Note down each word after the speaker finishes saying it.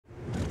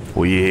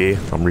Oh yeah,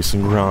 I'm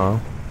racing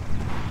ground.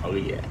 Oh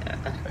yeah.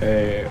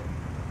 Hey,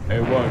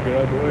 what? Get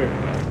out the way.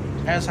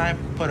 As I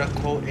put a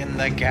quote in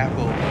the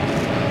gabble,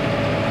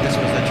 this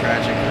was a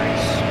tragic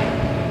race.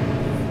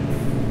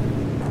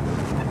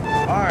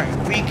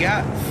 Alright, we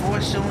got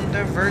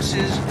 4-cylinder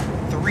versus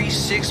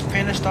 3.6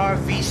 Pentastar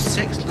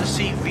V6. Let's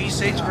see,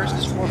 V6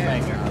 versus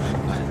 4-banger.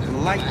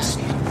 Lights.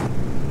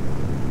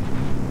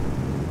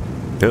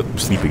 Yep,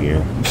 sleep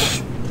again.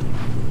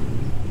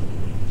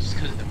 Just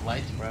because of the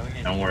lights, bro.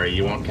 Don't worry,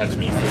 you won't catch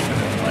me sleeping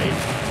in light.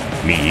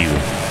 Me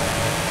either.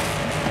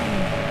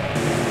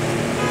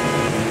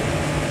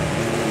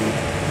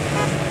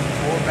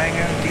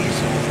 4-banger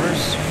diesel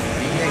versus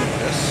V8.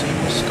 Let's see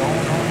what's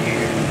going on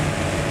here.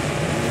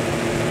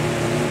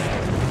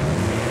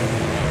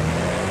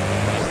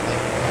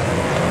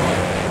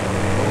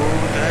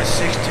 Oh, that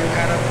 6.2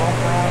 had a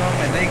bumper on them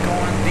and they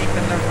going deep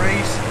in the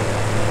race.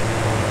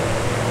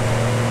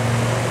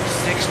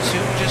 6.2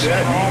 just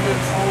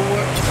crawling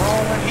forward,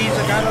 crawling. He's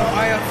got a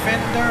high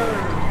fender.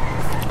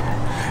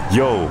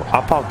 Yo, I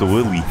popped the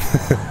wheelie.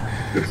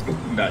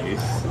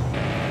 Nice.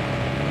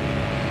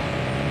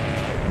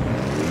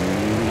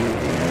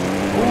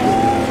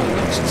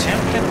 Looks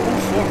tempting.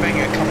 Ooh,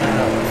 4-banger coming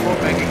up.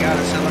 4-banger got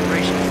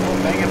acceleration.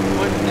 4-banger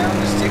putting down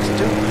the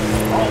 6.2.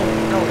 Oh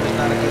no, it's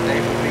not a good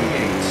day for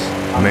V8s.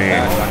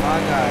 Man. Oh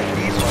my god,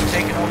 these are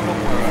taking over the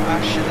world.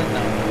 I should have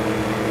known.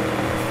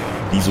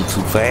 These are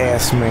too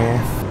fast, man.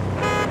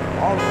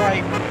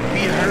 Alright,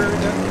 we heard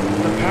that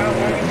the power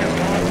wagon has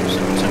gone through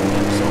some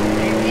tuning, so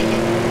maybe he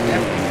will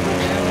definitely put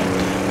down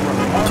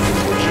a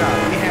remarkable job.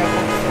 We have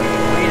hope for you.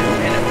 Wait a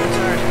minute,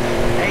 retires.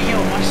 Hey yo,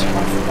 my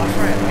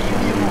friend, are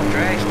you on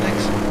drag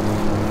sticks?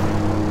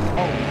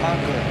 Oh my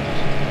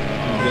goodness.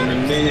 In a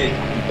minute,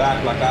 you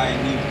back like I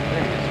ain't need.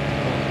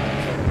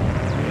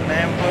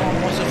 Man, put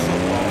almost a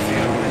football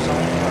field on his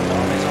own brother,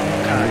 on his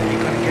own kind. He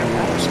couldn't get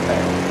more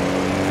respect.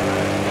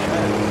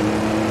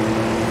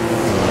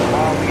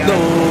 No.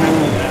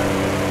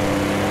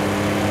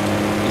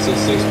 It's a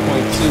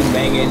 6.2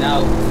 banging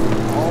out.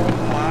 Oh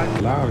my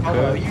god.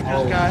 Loud, You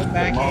just got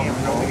back in,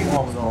 bro.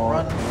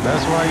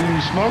 That's why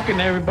you smoking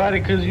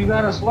everybody, cause you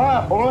got a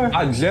slot, boy.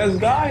 I just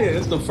got it.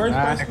 It's the first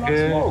person I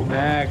smoked.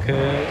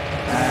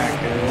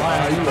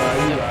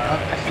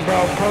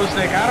 Bro, Pro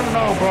Snake, I don't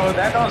know, bro.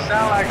 That don't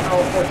sound like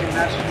no fucking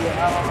natural.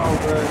 I don't know,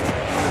 bro.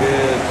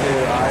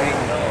 Yeah, I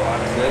ain't know. I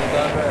just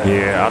got that.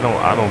 Yeah,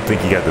 I don't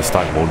think you got the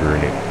stock motor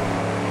in it.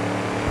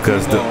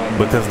 Because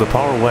the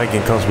power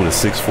wagon comes with a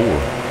 6.4.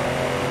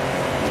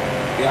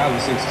 Yeah, I have a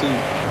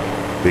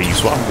 6.2. Then you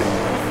swapped it.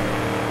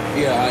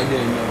 Yeah, I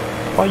didn't know.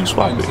 Why you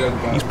swap it?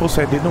 You supposed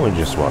to have didn't know it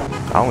just swap.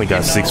 I only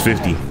got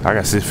 650. I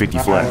got 650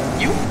 flat.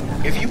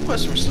 If you put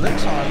some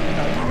slicks on, you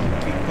know,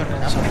 you be putting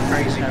in something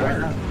crazy right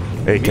now.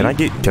 Hey, can I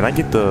get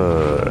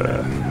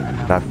the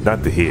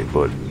not the hit,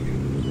 but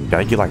can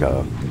I get like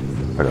a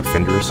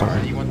fender or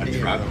something?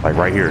 Like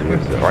right here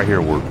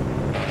work.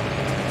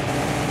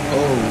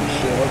 Oh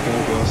shit, okay,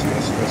 I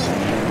see.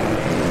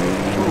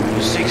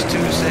 Ooh, 6.2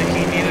 said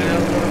he needed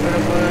a little bit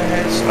of a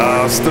head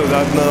start. Still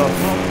got enough.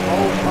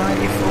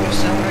 Almighty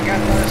 4-cylinder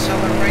got the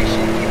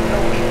acceleration. You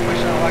know he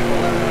pushing out like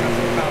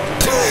 1,100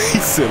 pounds.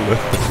 He's silly.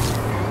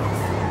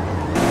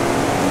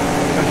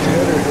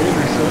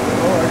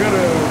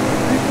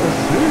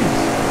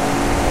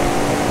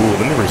 Ooh,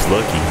 the number's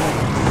lucky.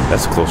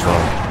 That's a close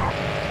run.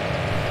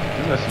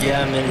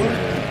 Yeah, I'm in here.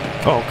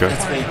 Oh, okay.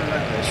 That's me.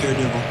 Sure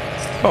doable.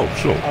 Oh,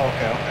 sure. Oh,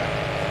 okay.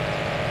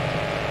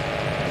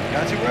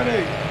 Got you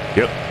ready?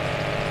 Yep.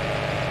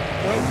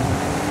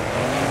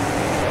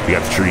 We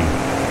got the tree.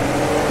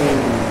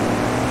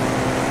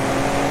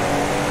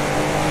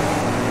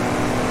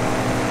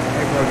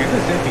 Hey, bro, get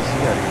this NPC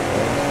out of here,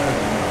 bro.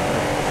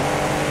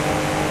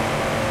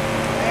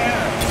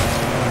 Yeah.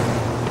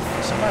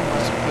 Somebody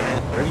must have put in.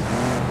 Ready?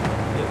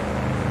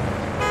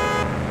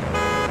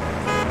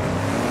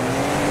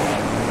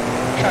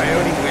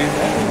 Coyote wins.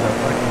 That is a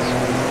fucking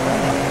sweet.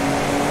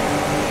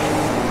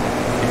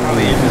 He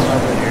probably is just up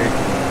in here.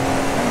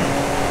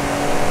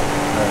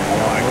 Oh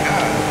my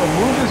god.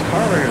 Move this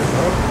car right here,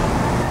 bro.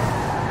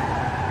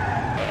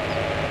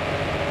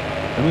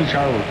 Let me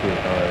try real quick.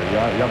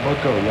 Alright, y'all both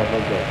go.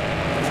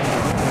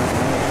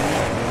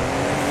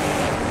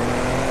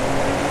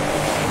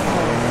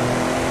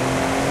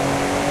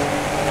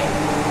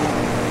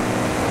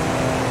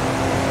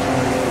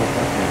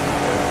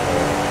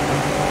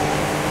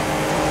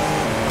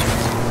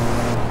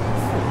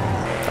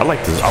 I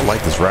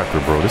like this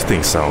Raptor, bro. This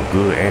thing sound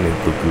good and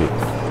it look good. Ooh,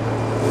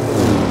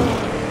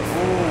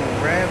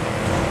 red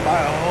by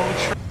a whole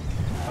truck.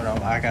 Hold on,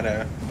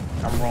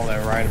 I'm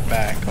rolling right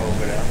back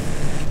over there.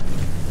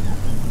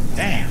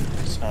 Damn,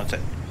 it's gonna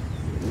take.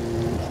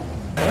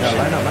 Yeah,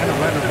 line up.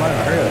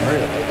 Hurry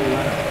up.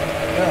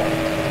 Yeah.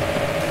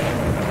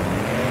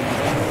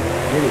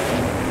 Get it.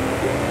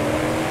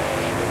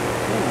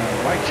 Ooh,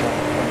 white truck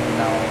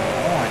now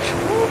orange.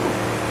 Woo.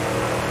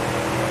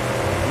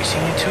 We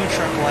seen 2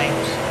 truck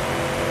lanes.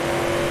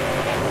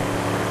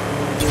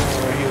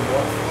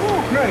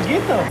 Ooh, bro,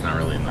 get them. Not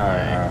really in the way.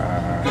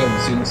 You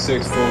haven't seen the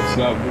 6 folks,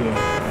 not good.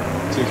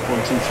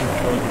 6.22.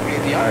 Hey,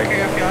 do y'all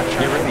care if y'all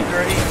try to be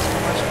dirty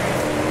on my screen?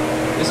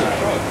 It's a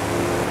truck.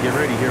 Get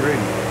ready, get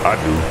ready. I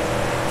do.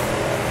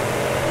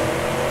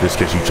 Just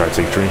in case you try to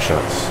take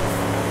screenshots.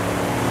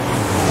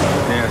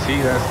 Yeah, see,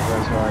 that's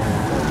why.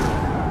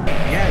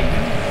 Yeah,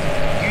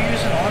 you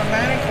using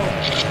automatic or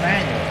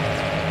manual?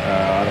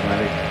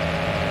 Automatic.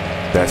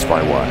 That's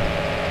probably why.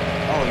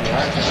 Oh, you're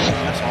right.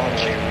 That's all the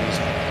way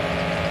reason.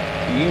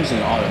 You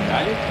using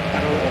automatic?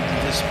 I go up to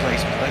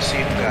displacement. Let's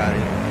see who got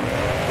it.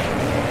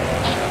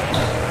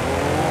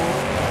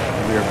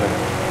 We're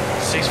better.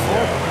 6'4",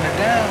 putting it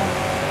down.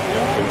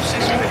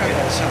 6'4" got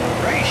that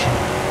acceleration.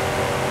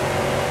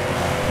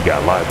 You got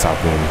a lot of top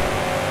end.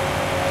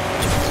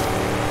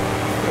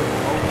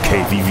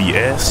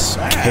 KVVS,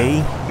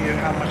 K. Here's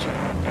how much you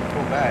can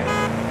pull back.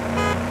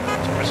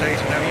 So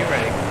Mercedes, whenever you're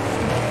ready.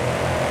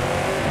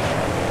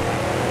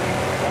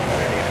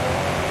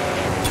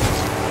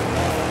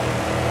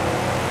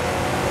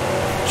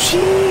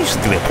 Jeez,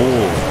 look at that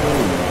pull.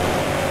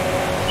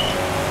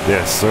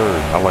 Yes, sir.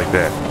 I like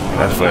that.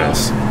 That's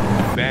fast.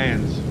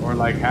 Vans or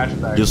like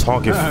hatchbacks. Just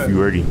honk if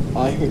you ready.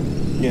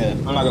 Yeah.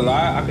 I'm not gonna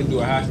lie, I can do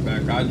a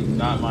hatchback. I do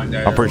not mind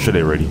that. I'm pretty sure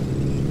they're ready.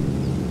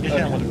 Just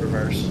hit with the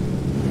reverse.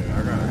 Yeah,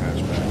 I got a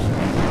hatchback.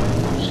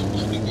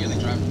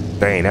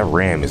 Dang, that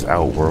RAM is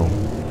out, bro.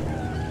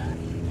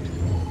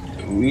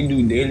 We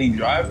do daily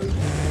driving.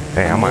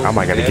 Dang, I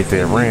might gotta get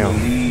that RAM.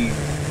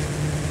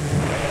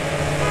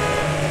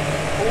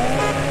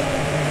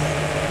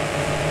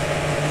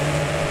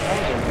 That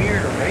was a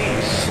weird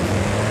race.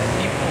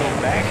 You pulled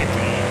back at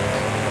the end.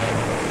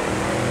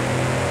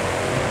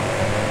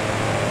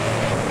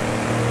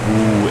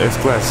 Ooh,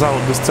 X-Class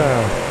out this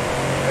time.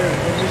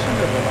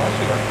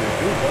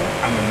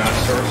 I'm not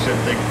sure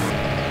shifting.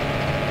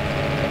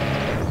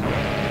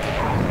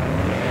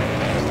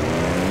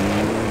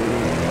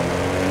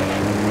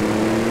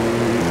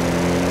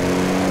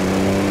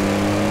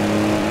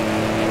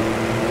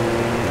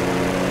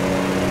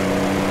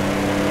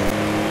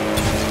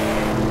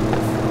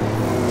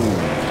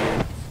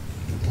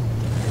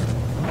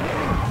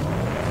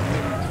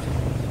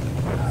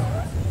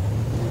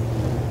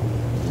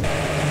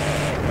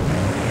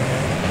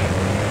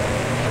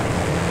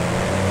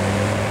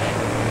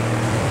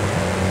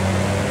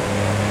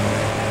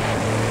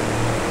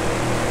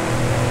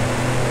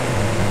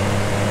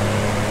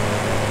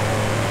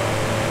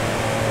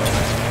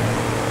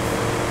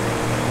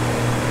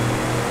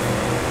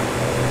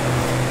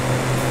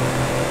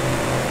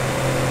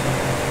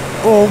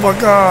 Oh my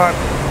god.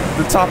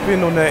 The top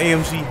end on that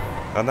AMG.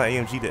 Not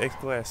AMG, the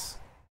X-Class.